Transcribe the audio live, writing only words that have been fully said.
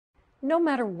No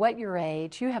matter what your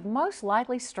age, you have most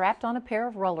likely strapped on a pair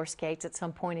of roller skates at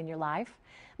some point in your life.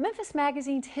 Memphis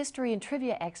Magazine's history and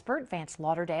trivia expert, Vance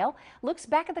looks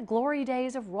back at the glory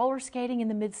days of roller skating in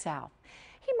the Mid-South.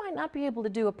 He might not be able to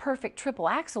do a perfect triple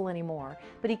axel anymore,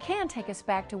 but he can take us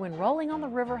back to when rolling on the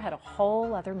river had a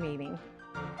whole other meaning.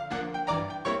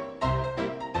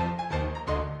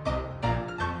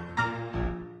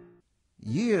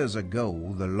 Years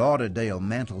ago, the Lauderdale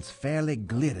mantles fairly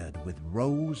glittered with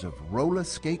rows of roller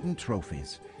skating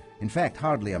trophies. In fact,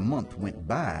 hardly a month went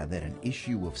by that an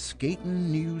issue of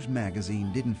Skating News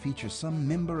magazine didn't feature some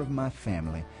member of my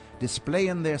family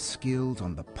displaying their skills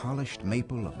on the polished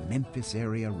maple of Memphis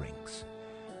area rinks.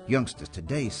 Youngsters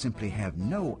today simply have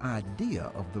no idea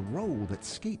of the role that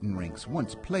skating rinks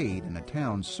once played in a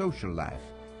town's social life,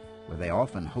 where they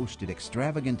often hosted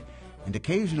extravagant and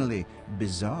occasionally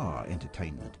bizarre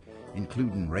entertainment,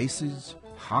 including races,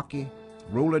 hockey,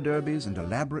 roller derbies, and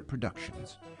elaborate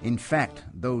productions. In fact,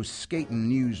 those Skating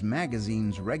News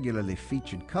magazines regularly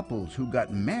featured couples who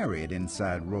got married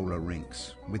inside roller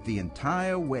rinks, with the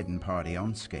entire wedding party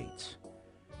on skates.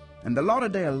 And the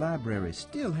Lauderdale Library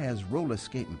still has roller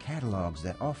skating catalogs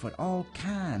that offered all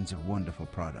kinds of wonderful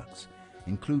products,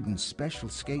 including special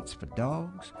skates for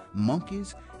dogs,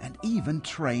 monkeys, and even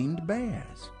trained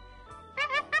bears.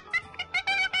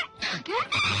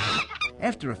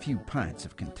 After a few pints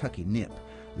of Kentucky Nip,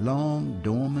 long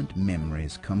dormant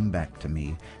memories come back to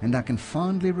me, and I can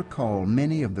fondly recall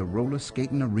many of the roller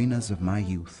skating arenas of my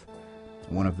youth.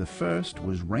 One of the first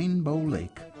was Rainbow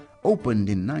Lake, opened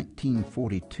in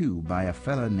 1942 by a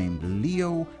fellow named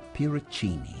Leo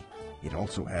Piricini. It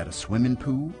also had a swimming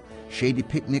pool, shady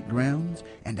picnic grounds,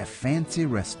 and a fancy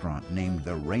restaurant named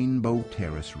the Rainbow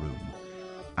Terrace Room.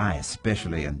 I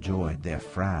especially enjoyed their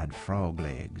fried frog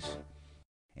legs.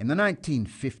 In the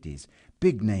 1950s,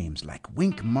 big names like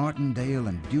Wink Martindale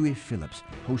and Dewey Phillips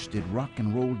hosted rock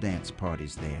and roll dance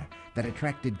parties there that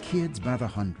attracted kids by the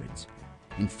hundreds.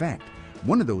 In fact,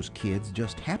 one of those kids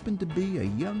just happened to be a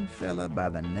young fella by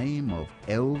the name of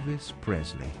Elvis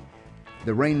Presley.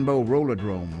 The Rainbow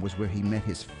Rollerdrome was where he met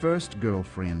his first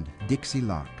girlfriend, Dixie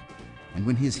Locke. And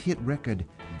when his hit record,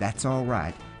 That's All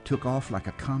Right, took off like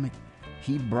a comet,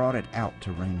 he brought it out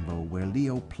to Rainbow, where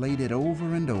Leo played it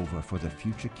over and over for the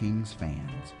future Kings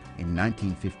fans. In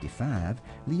 1955,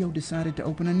 Leo decided to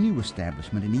open a new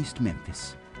establishment in East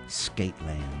Memphis,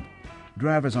 Skateland.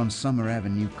 Drivers on Summer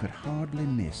Avenue could hardly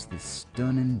miss this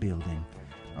stunning building.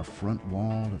 A front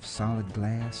wall of solid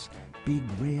glass, big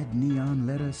red neon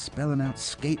letters spelling out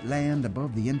Skateland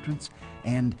above the entrance,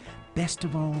 and, best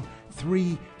of all,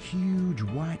 3 huge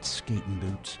white skating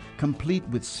boots, complete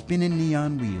with spinning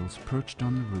neon wheels perched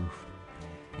on the roof.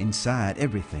 Inside,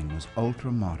 everything was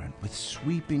ultra-modern, with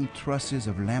sweeping trusses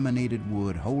of laminated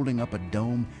wood holding up a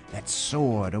dome that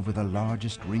soared over the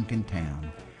largest rink in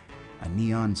town. A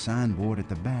neon signboard at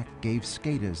the back gave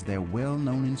skaters their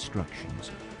well-known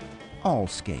instructions. All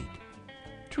skate,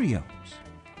 trios,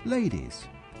 ladies,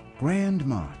 grand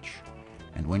march,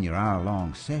 and when your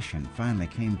hour-long session finally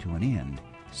came to an end,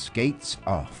 skates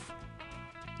off.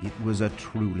 It was a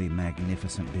truly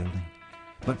magnificent building,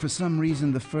 but for some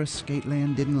reason the first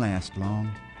Skateland didn't last long.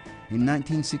 In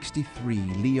 1963,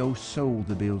 Leo sold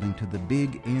the building to the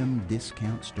Big M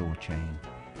discount store chain.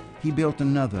 He built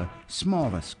another,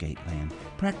 smaller Skateland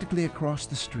practically across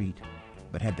the street,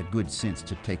 but had the good sense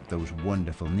to take those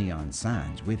wonderful neon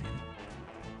signs with him.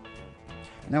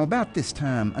 Now, about this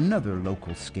time, another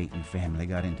local skating family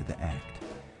got into the act.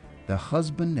 The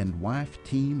husband and wife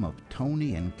team of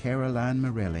Tony and Caroline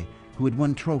Morelli, who had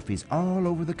won trophies all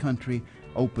over the country,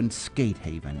 opened Skate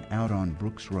Haven out on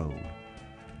Brooks Road.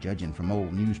 Judging from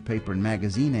old newspaper and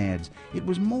magazine ads, it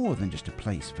was more than just a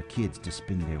place for kids to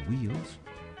spin their wheels.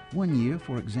 One year,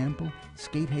 for example,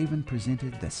 Skate Haven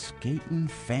presented the Skatin'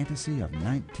 Fantasy of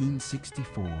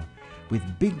 1964,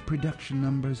 with big production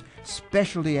numbers,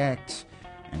 specialty acts,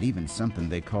 and even something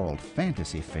they called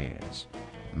fantasy fairs.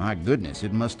 My goodness,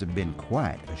 it must have been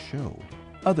quite a show.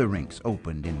 Other rinks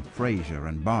opened in Fraser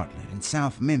and Bartlett, in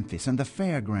South Memphis, and the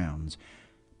fairgrounds.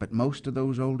 But most of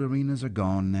those old arenas are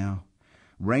gone now.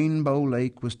 Rainbow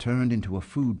Lake was turned into a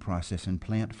food processing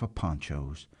plant for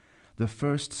ponchos. The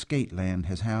first Skateland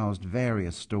has housed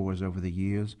various stores over the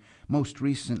years, most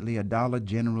recently a Dollar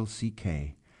General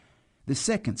CK. The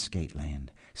second Skateland,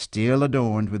 still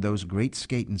adorned with those great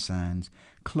skating signs,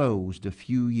 closed a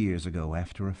few years ago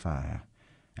after a fire.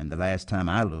 And the last time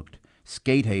I looked,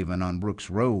 Skate Haven on Brooks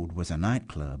Road was a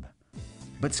nightclub.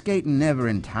 But skating never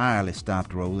entirely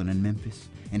stopped rolling in Memphis,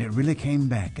 and it really came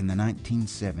back in the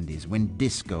 1970s when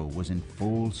disco was in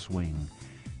full swing.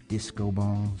 disco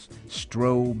balls,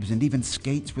 strobes, and even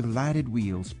skates with lighted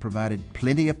wheels provided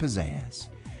plenty of pizzazz.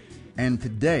 And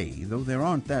today, though there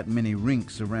aren't that many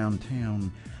rinks around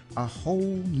town, a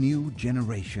whole new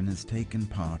generation has taken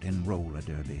part in roller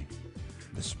derby.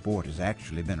 The sport has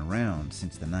actually been around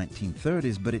since the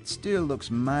 1930s, but it still looks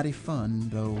mighty fun,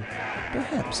 though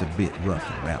perhaps a bit rough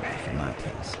and rowdy for my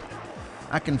taste.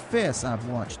 I confess I've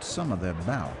watched some of their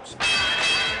bouts,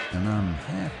 and I'm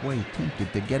halfway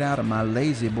tempted to get out of my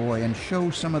lazy boy and show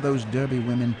some of those derby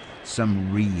women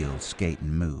some real skating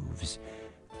moves.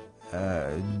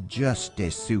 Just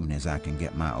as soon as I can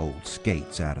get my old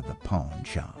skates out of the pawn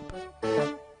shop.